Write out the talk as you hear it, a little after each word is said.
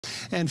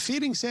And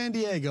Feeding San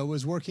Diego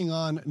is working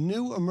on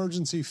new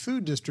emergency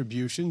food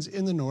distributions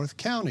in the North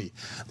County.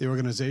 The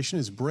organization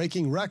is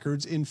breaking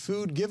records in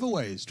food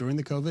giveaways during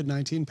the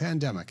COVID-19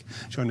 pandemic.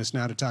 Joining us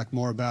now to talk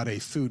more about a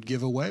food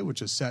giveaway,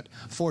 which is set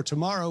for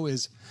tomorrow,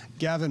 is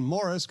Gavon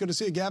Morris. Good to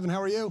see you, Gavon.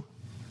 How are you?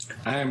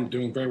 I'm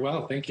doing very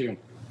well, thank you.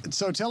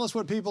 So tell us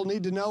what people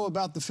need to know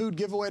about the food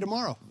giveaway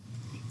tomorrow.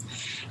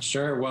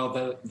 Sure.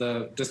 Well,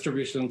 the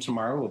distribution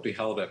tomorrow will be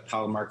held at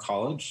Palomar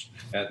College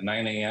at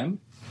 9 a.m.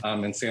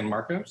 In San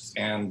Marcos,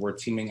 and we're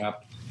teaming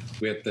up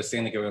with the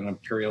San Diego and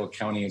Imperial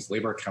Counties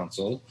Labor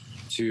Council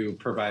to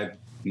provide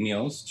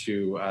meals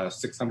to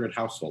 600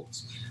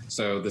 households.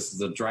 So this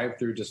is a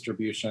drive-through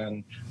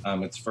distribution.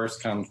 It's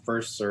first come,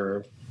 first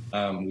serve.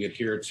 We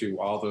adhere to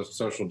all those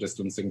social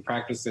distancing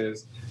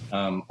practices.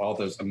 All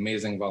those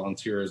amazing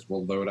volunteers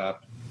will load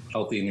up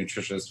healthy,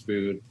 nutritious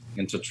food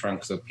into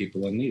trunks of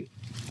people in need.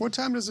 What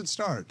time does it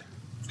start?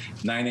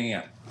 9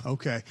 a.m.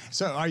 Okay.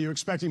 So are you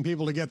expecting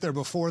people to get there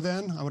before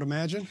then, I would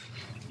imagine?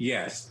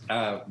 Yes.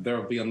 There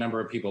will be a number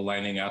of people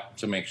lining up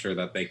to make sure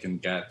that they can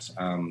get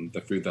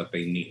the food that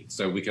they need.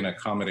 So we can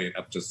accommodate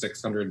up to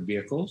 600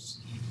 vehicles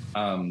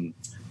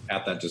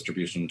at that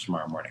distribution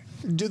tomorrow morning.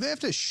 Do they have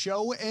to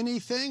show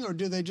anything, or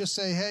do they just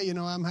say, hey, you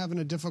know, I'm having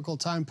a difficult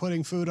time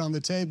putting food on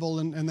the table,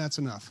 and that's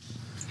enough?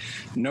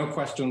 No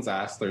questions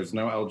asked. There's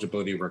no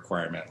eligibility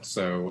requirement.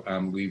 So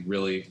we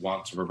really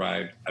want to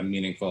provide a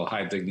meaningful,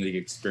 high-dignity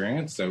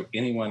experience. So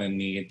anyone in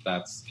need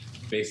that's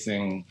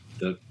facing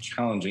the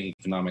challenging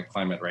economic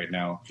climate right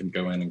now can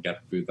go in and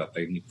get food that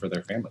they need for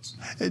their families.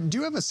 Do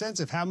you have a sense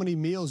of how many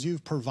meals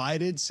you've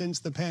provided since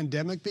the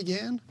pandemic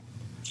began?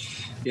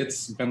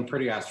 It's been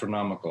pretty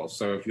astronomical.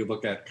 So if you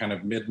look at kind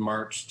of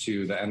mid-March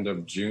to the end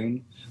of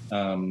June,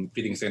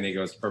 Feeding San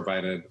Diego has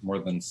provided more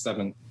than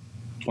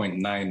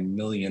 7.9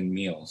 million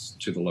meals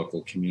to the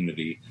local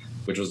community,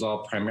 which has all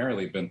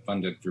primarily been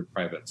funded through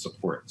private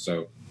support.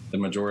 So the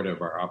majority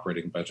of our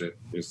operating budget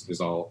is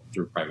all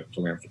through private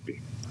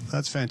philanthropy.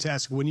 That's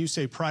fantastic. When you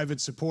say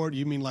private support,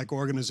 you mean like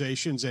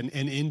organizations and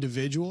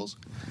individuals?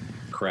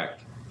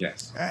 Correct.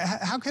 Yes.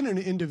 How can an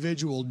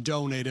individual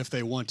donate if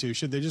they want to?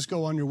 Should they just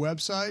go on your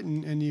website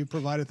and you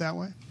provide it that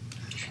way?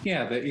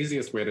 Yeah, the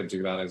easiest way to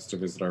do that is to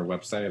visit our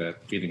website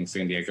at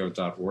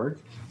feedingsandiego.org.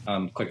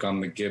 Click on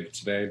the Give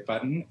Today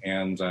button,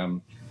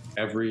 and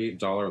every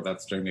dollar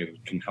that's donated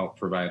can help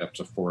provide up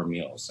to 4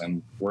 meals.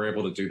 And we're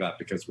able to do that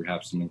because we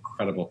have some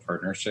incredible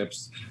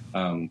partnerships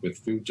with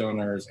food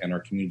donors and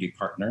our community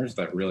partners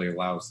that really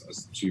allows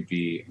us to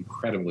be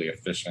incredibly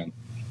efficient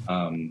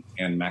and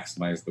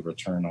maximize the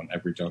return on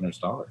every donor's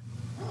dollar.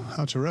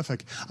 How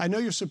terrific. I know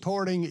you're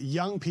supporting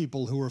young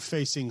people who are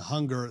facing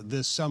hunger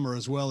this summer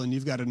as well, and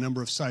you've got a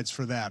number of sites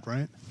for that,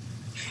 right?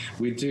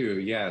 We do,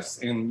 yes.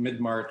 In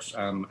mid-March,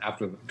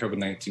 after the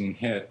COVID-19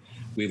 hit,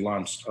 we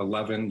launched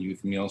 11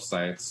 youth meal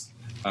sites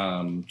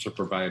to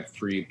provide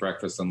free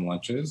breakfasts and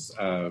lunches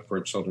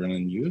for children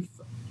and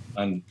youth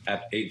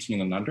at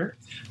 18 and under.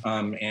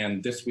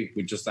 And this week,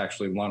 we just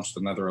actually launched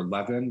another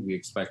 11. We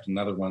expect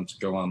another one to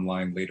go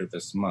online later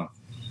this month.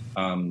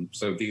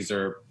 So these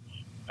are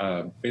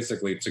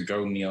basically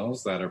to-go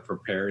meals that are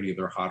prepared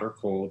either hot or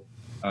cold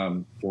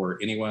for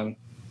anyone,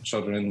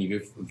 children and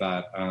youth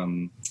that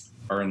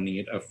are in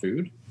need of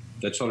food.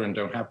 The children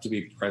don't have to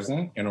be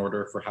present in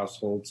order for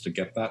households to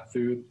get that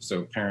food.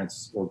 So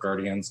parents or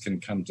guardians can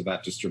come to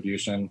that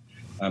distribution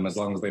as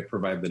long as they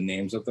provide the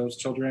names of those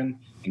children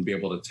and be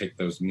able to take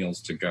those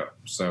meals to go.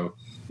 So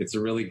it's a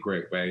really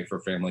great way for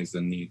families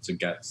in need to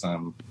get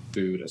some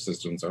food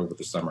assistance over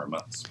the summer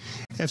months.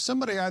 If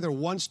somebody either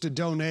wants to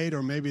donate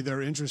or maybe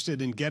they're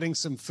interested in getting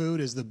some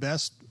food, is the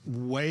best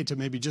way to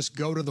maybe just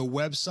go to the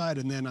website,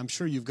 and then I'm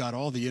sure you've got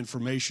all the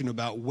information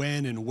about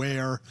when and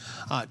where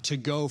to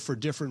go for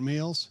different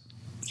meals?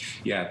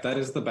 Yeah, that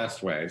is the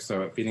best way.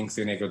 So at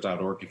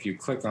feedingsandiego.org, if you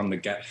click on the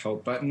Get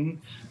Help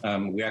button,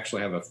 we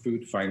actually have a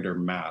food finder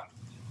map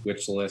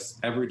which lists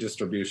every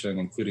distribution,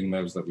 including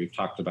those that we've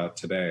talked about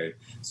today,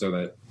 so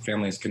that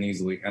families can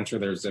easily enter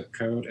their zip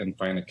code and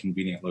find a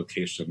convenient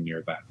location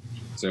near them.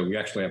 So we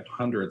actually have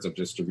hundreds of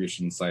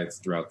distribution sites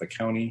throughout the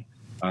county,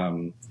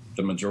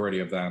 the majority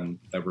of them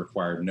that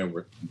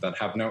that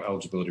have no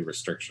eligibility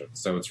restrictions.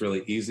 So it's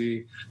really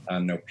easy,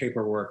 no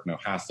paperwork, no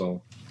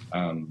hassle,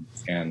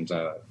 and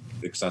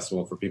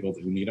accessible for people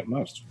who need it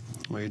most.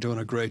 Well, you're doing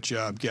a great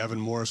job, Gavon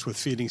Morris with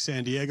Feeding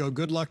San Diego.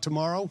 Good luck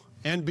tomorrow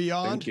and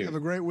beyond. Thank you. Have a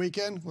great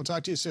weekend. We'll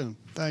talk to you soon.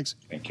 Thanks.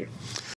 Thank you.